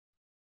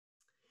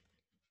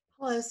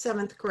Hello,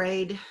 7th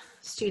grade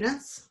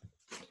students.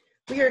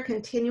 We are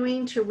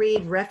continuing to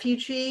read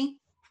Refugee.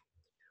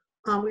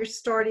 We're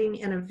starting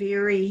in a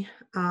very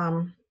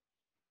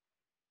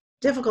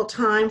difficult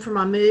time for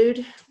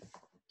Mahmoud,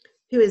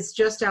 who is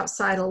just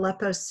outside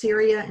Aleppo,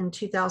 Syria in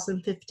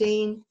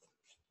 2015.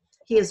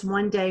 He is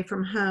one day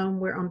from home.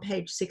 We're on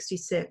page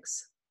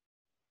 66.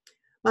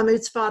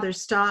 Mahmoud's father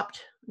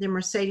stopped the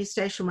Mercedes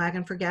station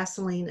wagon for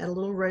gasoline at a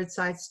little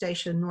roadside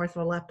station north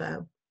of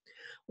Aleppo.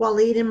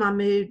 Walid and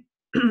Mahmoud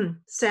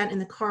sat in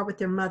the car with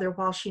their mother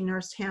while she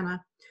nursed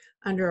Hannah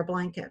under a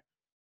blanket.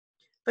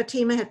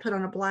 Fatima had put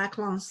on a black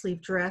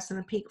long-sleeve dress and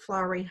a pink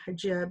flowery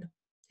hijab,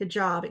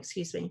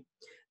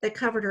 that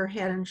covered her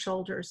head and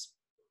shoulders.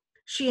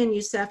 She and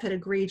Youssef had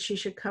agreed she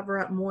should cover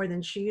up more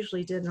than she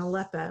usually did in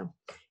Aleppo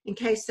in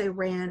case they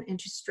ran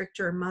into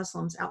stricter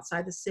Muslims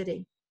outside the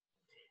city.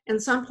 In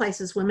some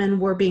places, women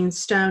were being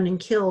stoned and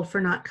killed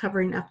for not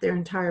covering up their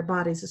entire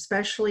bodies,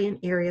 especially in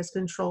areas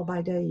controlled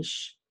by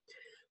Daesh,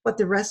 what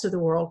the rest of the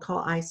world call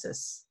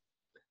ISIS.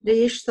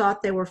 Daesh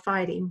thought they were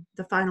fighting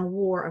the final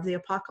war of the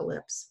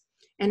apocalypse,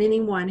 and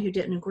anyone who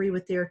didn't agree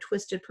with their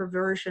twisted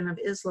perversion of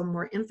Islam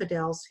were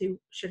infidels who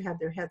should have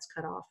their heads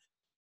cut off.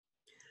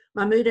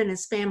 Mahmoud and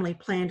his family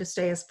planned to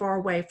stay as far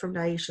away from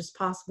Daesh as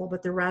possible,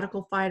 but the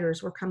radical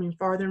fighters were coming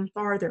farther and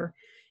farther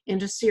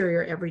into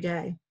Syria every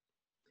day.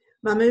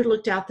 Mahmoud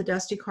looked out the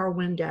dusty car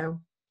window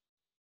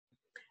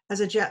as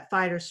a jet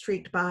fighter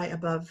streaked by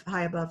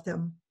high above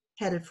them,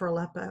 headed for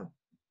Aleppo.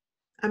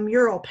 A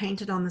mural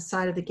painted on the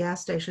side of the gas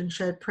station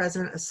showed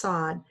President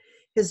Assad,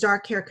 his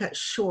dark hair cut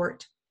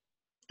short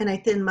and a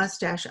thin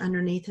mustache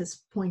underneath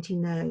his pointy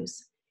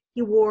nose.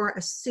 He wore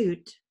a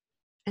suit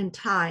and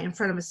tie in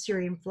front of a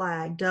Syrian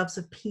flag, doves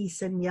of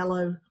peace and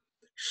yellow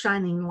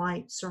shining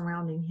lights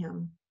surrounding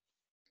him.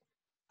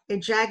 A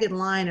jagged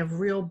line of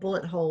real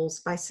bullet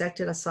holes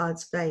bisected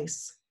Assad's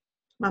face.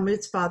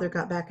 Mahmoud's father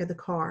got back in the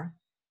car.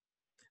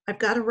 "I've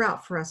got a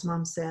route for us,"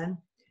 Mom said.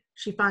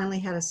 She finally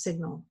had a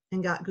signal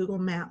and got Google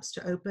Maps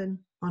to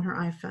open on her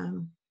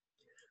iPhone.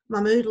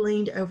 Mahmoud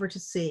leaned over to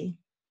see.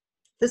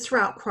 "This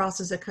route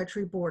crosses a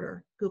country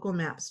border," Google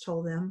Maps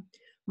told them,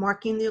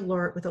 marking the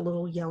alert with a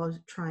little yellow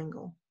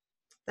triangle.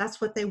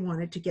 That's what they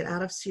wanted, to get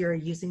out of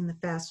Syria using the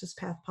fastest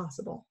path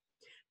possible.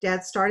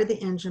 Dad started the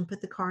engine,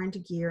 put the car into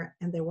gear,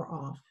 and they were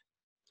off.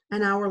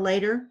 An hour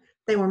later,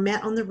 they were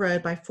met on the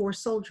road by 4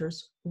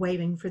 soldiers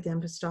waving for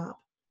them to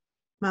stop.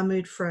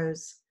 Mahmoud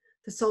froze.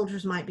 The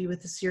soldiers might be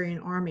with the Syrian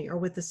army or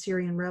with the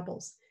Syrian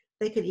rebels.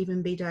 They could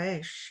even be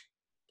Daesh.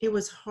 It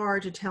was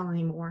hard to tell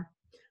anymore.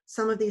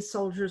 Some of these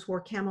soldiers wore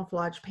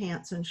camouflage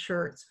pants and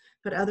shirts,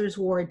 but others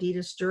wore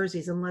Adidas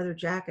jerseys and leather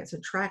jackets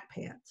and track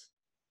pants.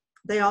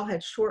 They all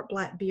had short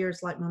black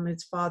beards like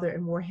Mahmoud's father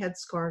and wore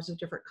headscarves of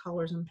different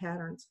colors and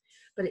patterns,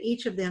 but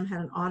each of them had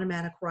an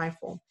automatic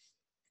rifle,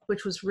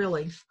 which was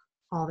really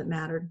all that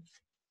mattered.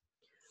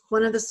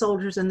 One of the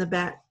soldiers in the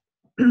back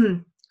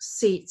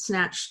seat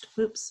snatched,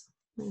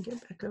 let me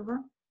get back over.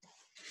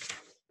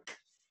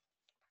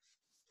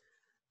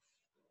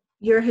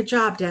 "Your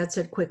hijab," Dad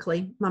said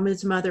quickly.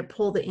 Mahmoud's mother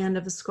pulled the end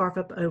of the scarf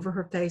up over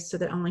her face so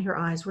that only her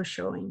eyes were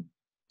showing.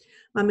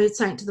 Mahmoud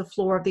sank to the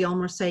floor of the old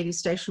Mercedes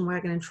station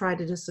wagon and tried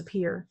to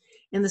disappear.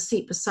 In the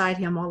seat beside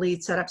him,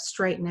 Walid sat up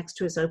straight next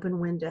to his open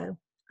window,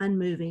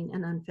 unmoving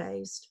and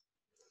unfazed.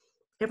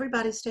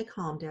 "Everybody stay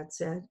calm," Dad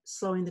said,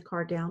 slowing the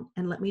car down,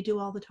 "and let me do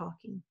all the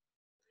talking."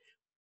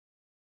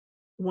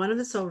 One of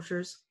the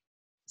soldiers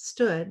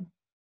stood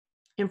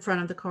in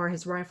front of the car,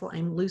 his rifle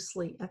aimed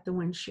loosely at the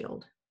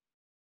windshield,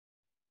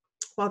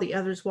 while the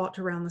others walked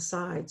around the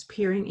sides,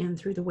 peering in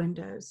through the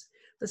windows.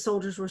 The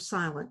soldiers were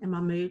silent, and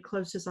Mahmoud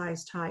closed his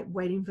eyes tight,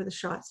 waiting for the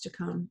shots to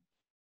come.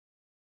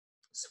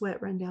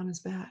 Sweat ran down his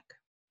back.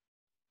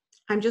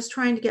 "I'm just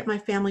trying to get my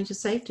family to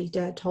safety,"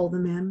 Dad told the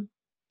men.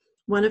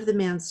 One of the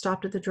men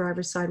stopped at the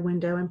driver's side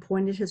window and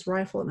pointed his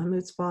rifle at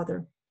Mahmoud's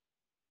father.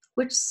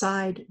 "Which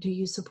side do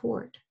you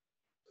support?"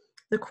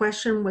 The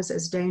question was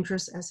as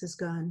dangerous as his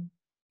gun.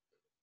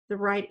 The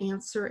right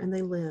answer and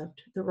they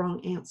lived, the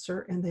wrong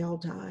answer and they all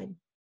died.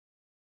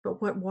 But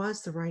what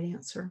was the right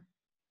answer?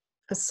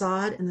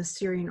 Assad and the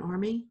Syrian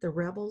army, the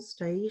rebels,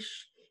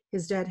 Daesh?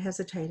 His dad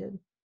hesitated,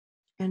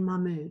 and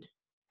Mahmoud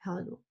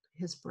held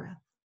his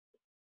breath.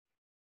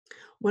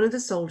 One of the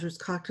soldiers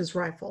cocked his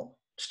rifle.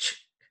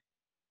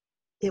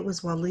 It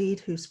was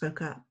Walid who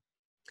spoke up.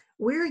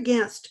 "We're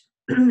against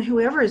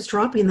whoever is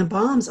dropping the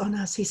bombs on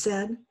us," he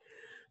said.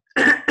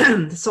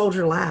 The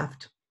soldier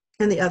laughed,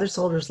 and the other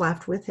soldiers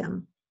laughed with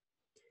him.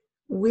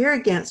 "We're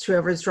against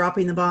whoever is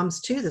dropping the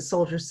bombs too," the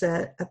soldier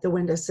said at the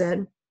window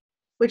said,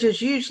 "which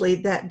is usually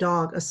that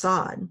dog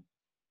Assad."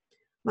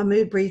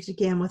 Mahmoud breathed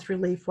again with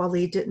relief.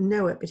 Walid didn't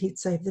know it, but he'd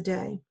saved the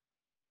day.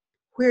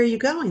 "Where are you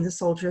going?" the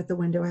soldier at the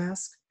window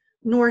asked.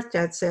 "North,"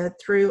 Dad said,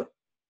 "through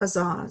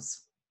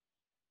Azaz."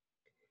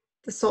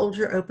 The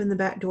soldier opened the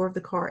back door of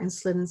the car and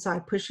slid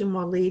inside, pushing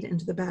Walid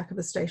into the back of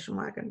the station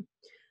wagon.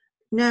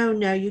 No,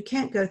 you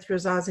can't go through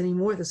Azaz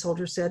anymore," the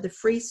soldier said. "The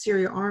Free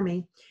Syria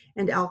Army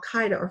and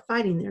Al-Qaeda are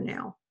fighting there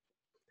now."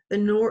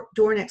 The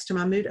door next to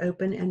Mahmoud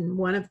opened, and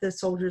one of the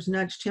soldiers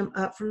nudged him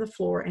up from the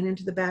floor and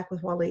into the back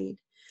with Walid.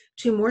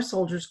 Two more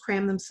soldiers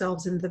crammed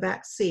themselves into the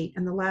back seat,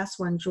 and the last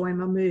one joined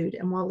Mahmoud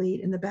and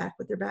Walid in the back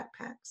with their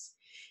backpacks.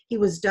 He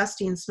was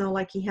dusty and smelled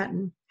like he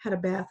hadn't had a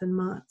bath in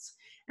months,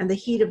 and the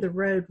heat of the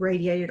road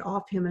radiated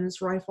off him and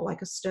his rifle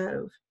like a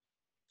stove.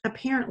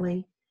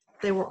 Apparently,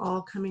 they were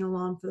all coming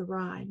along for the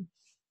ride.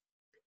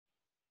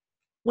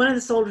 One of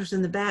the soldiers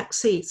in the back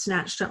seat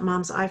snatched up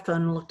Mom's iPhone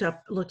and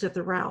looked at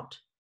the route.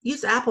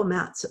 Use Apple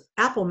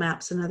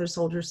Maps, another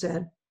soldier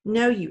said.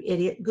 No, you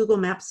idiot. Google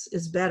Maps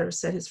is better,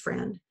 said his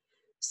friend.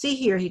 See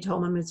here, he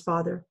told Mahmoud's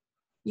father.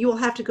 You will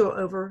have to go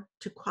over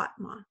to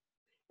Qatma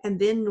and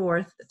then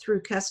north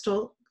through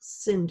Kestel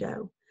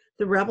Sindo.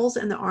 The rebels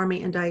and the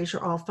army and Daesh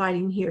are all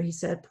fighting here, he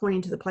said,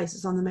 pointing to the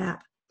places on the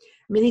map.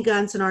 Many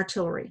guns and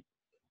artillery.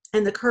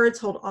 And the Kurds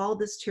hold all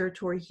this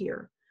territory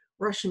here.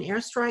 Russian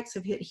airstrikes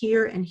have hit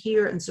here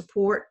in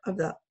support of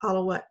the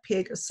Alawite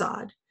pig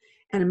Assad.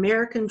 And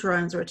American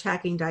drones are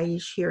attacking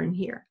Daesh here and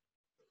here.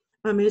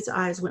 Mahmoud's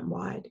eyes went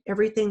wide.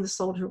 Everything the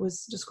soldier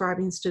was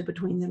describing stood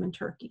between them and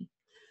Turkey.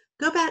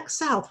 Go back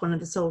south, one of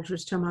the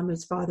soldiers told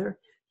Mahmoud's father.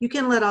 You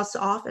can let us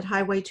off at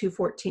Highway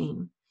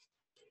 214.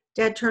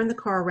 Dad turned the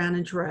car around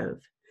and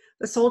drove.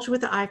 The soldier with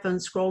the iPhone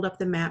scrolled up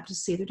the map to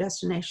see their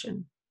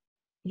destination.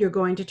 You're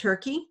going to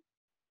Turkey?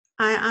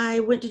 I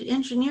went to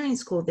engineering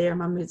school there,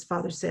 Mahmoud's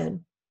father said.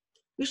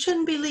 You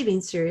shouldn't be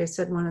leaving Syria,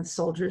 said one of the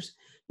soldiers.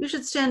 You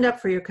should stand up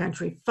for your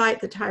country, fight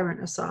the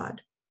tyrant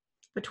Assad.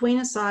 Between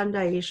Assad and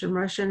Daesh and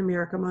Russia and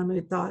America,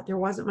 Mahmoud thought there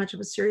wasn't much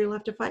of a Syria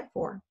left to fight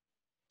for.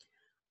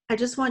 I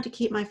just want to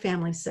keep my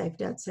family safe,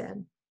 Dad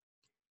said.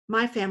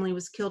 My family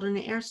was killed in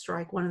an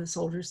airstrike, one of the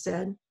soldiers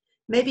said.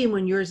 Maybe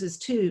when yours is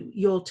too,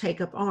 you'll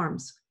take up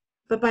arms.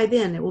 But by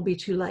then, it will be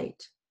too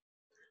late.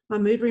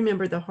 Mahmoud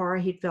remembered the horror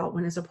he felt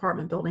when his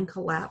apartment building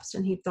collapsed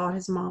and he thought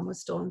his mom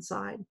was still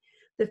inside,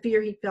 the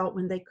fear he felt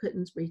when they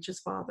couldn't reach his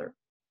father.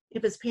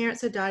 If his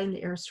parents had died in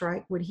the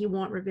airstrike, would he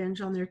want revenge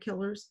on their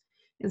killers?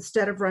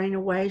 Instead of running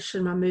away,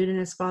 should Mahmoud and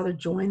his father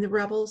join the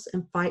rebels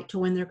and fight to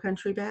win their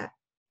country back?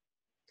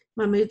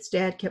 Mahmoud's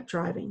dad kept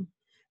driving.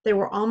 They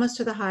were almost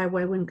to the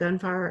highway when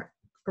gunfire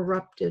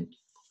erupted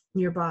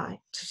nearby,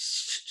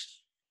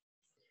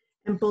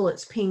 and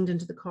bullets pinged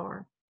into the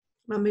car.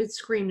 Mahmoud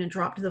screamed and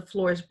dropped to the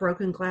floor as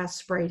broken glass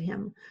sprayed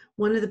him.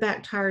 One of the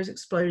back tires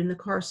exploded and the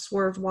car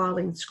swerved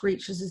wildly and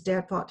screeched as his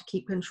dad fought to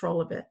keep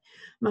control of it.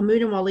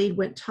 Mahmoud and Walid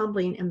went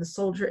tumbling and the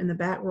soldier in the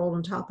back rolled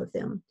on top of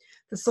them.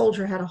 The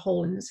soldier had a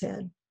hole in his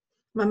head.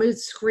 Mahmoud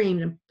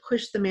screamed and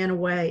pushed the man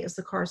away as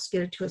the car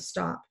skidded to a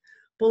stop.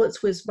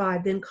 Bullets whizzed by,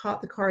 then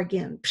caught the car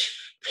again.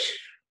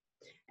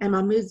 And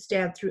Mahmoud's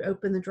dad threw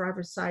open the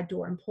driver's side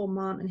door and pulled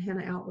Mom and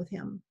Hannah out with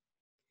him.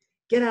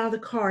 Get out of the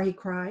car, he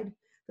cried.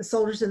 The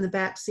soldiers in the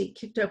back seat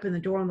kicked open the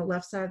door on the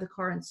left side of the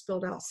car and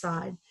spilled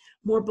outside.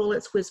 More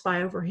bullets whizzed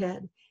by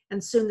overhead,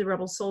 and soon the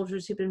rebel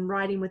soldiers who'd been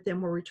riding with them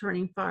were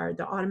returning fire,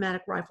 their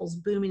automatic rifles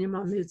booming in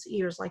Mahmoud's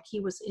ears like he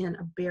was in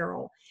a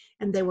barrel,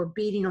 and they were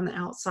beating on the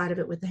outside of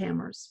it with the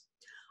hammers.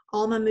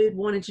 All Mahmoud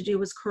wanted to do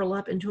was curl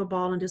up into a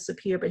ball and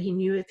disappear, but he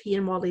knew if he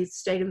and Walid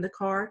stayed in the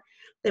car,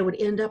 they would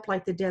end up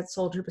like the dead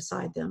soldier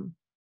beside them.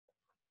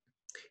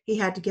 He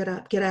had to get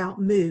up, get out,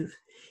 move.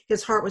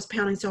 His heart was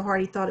pounding so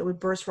hard he thought it would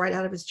burst right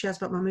out of his chest,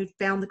 but Mahmoud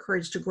found the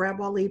courage to grab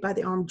Walid by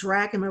the arm,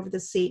 drag him over the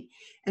seat,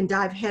 and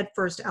dive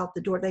headfirst out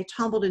the door. They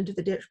tumbled into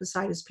the ditch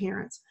beside his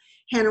parents.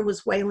 Hannah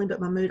was wailing,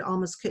 but Mahmoud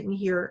almost couldn't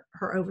hear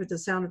her over the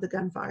sound of the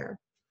gunfire.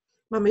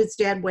 Mahmoud's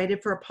dad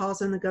waited for a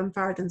pause in the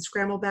gunfire, then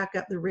scrambled back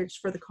up the ridge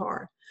for the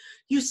car.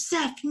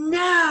 Yusuf,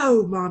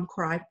 no, Mom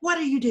cried. What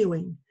are you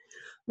doing?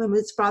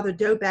 Mahmoud's father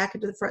dove back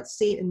into the front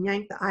seat and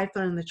yanked the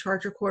iPhone and the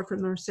charger cord from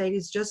the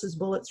Mercedes just as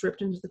bullets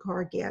ripped into the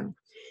car again.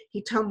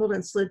 He tumbled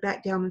and slid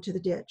back down into the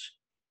ditch.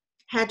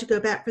 Had to go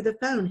back for the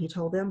phone, he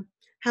told them.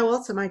 How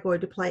else am I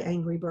going to play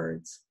Angry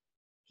Birds?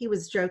 He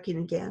was joking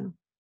again.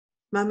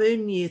 Mahmoud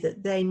knew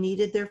that they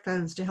needed their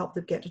phones to help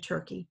them get to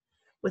Turkey.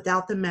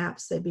 Without the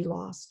maps, they'd be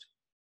lost.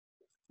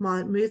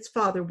 Mahmoud's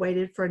father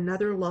waited for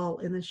another lull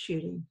in the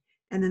shooting,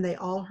 and then they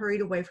all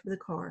hurried away from the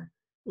car,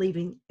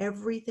 leaving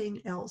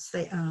everything else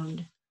they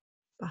owned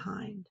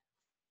behind.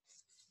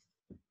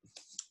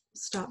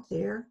 Stop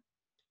there,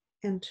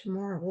 and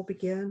tomorrow we'll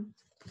begin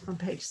on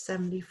page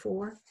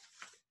 74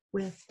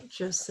 with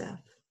Joseph.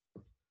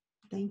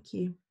 Thank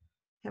you.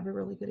 Have a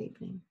really good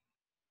evening.